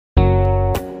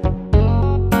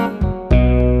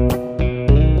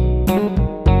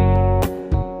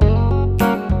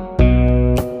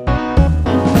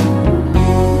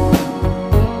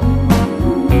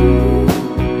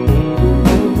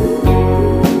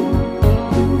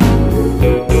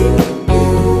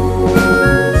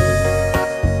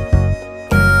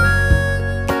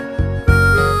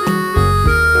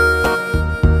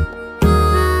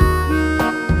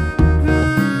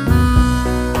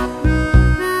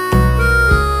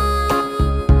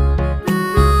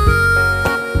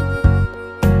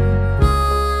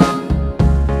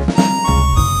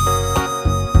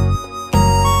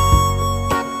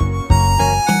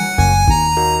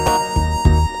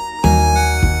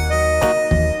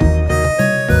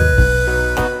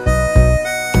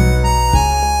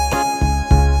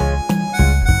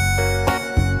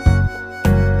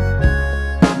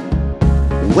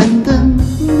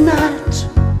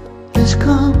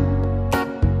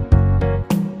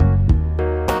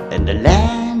and the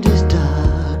land is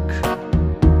dark,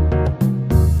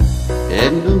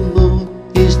 and the moon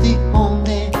is the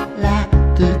only light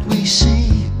that we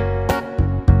see.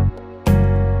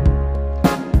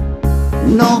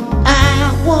 No,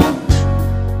 I won't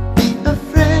be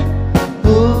afraid.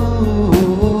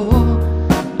 Oh,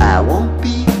 I won't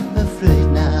be afraid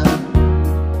now.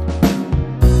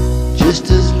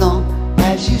 Just as long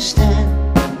as you stand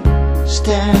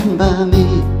by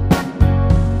me.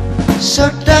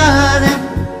 So darling,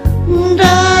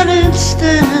 darling,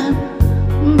 stand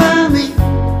by me.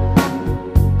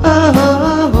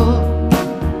 Oh,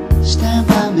 stand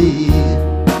by me.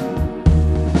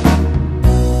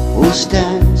 Oh,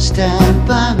 stand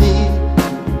by me.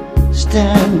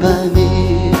 Stand by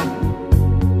me.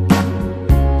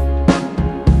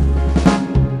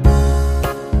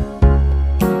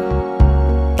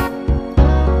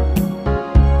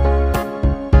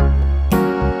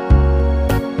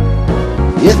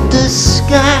 If the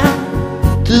sky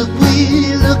that we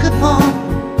look upon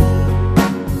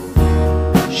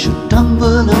should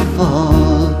tumble and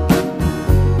fall,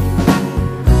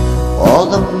 all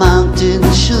the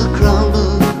mountains shall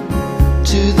crumble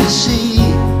to the sea.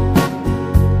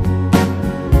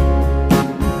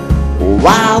 Oh,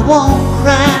 I won't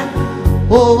cry,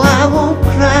 oh, I won't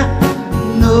cry,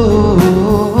 no,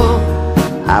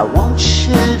 I won't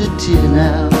shed a tear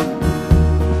now.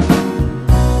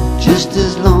 Just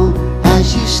as long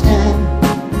as you stand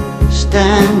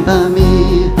by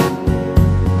me.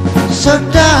 So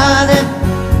darling,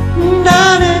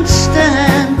 darling,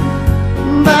 stand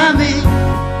by me.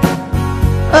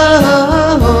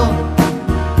 Oh,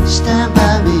 stand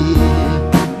by me.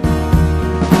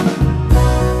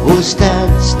 Oh,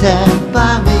 stand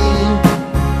by me.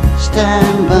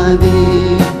 Stand by me.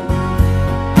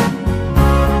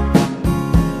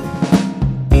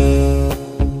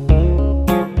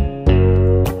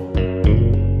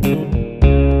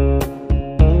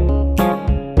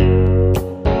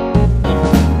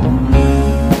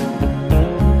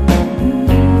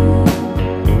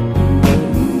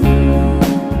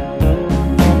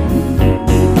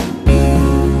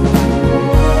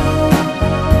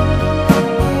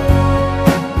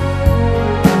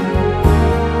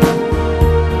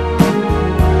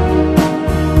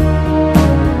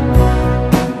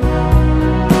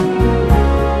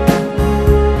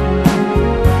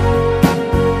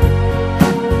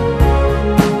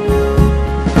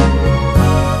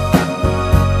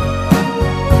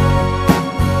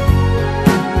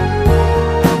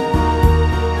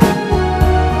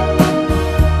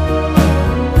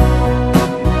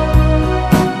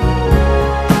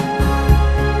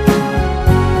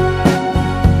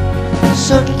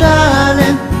 So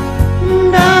darling,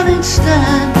 darling,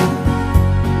 stand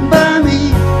by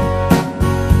me.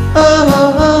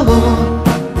 Oh,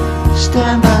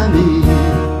 stand by me.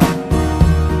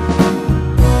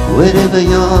 Whenever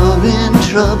you're in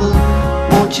trouble,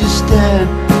 won't you stand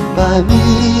by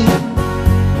me?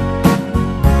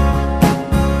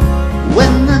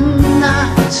 When the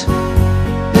night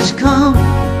has come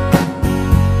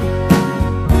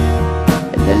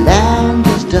and the land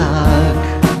is dark,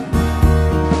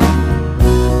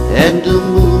 and the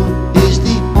moon is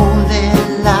the only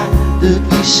light that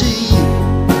we see.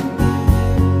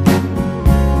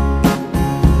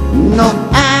 No,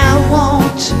 I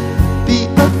won't be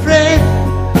afraid.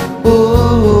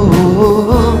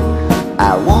 Oh,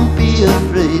 I won't be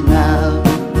afraid now.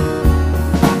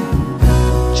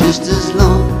 Just as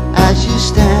long as you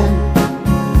stand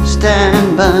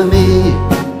by me.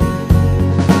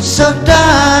 So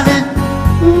darling,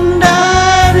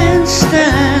 darling,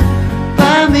 stand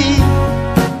by me.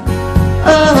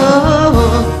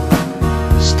 Oh,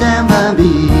 stand by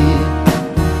me.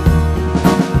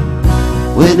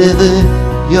 Whenever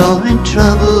you're in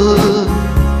trouble,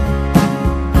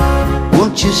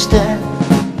 won't you stand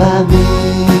by me?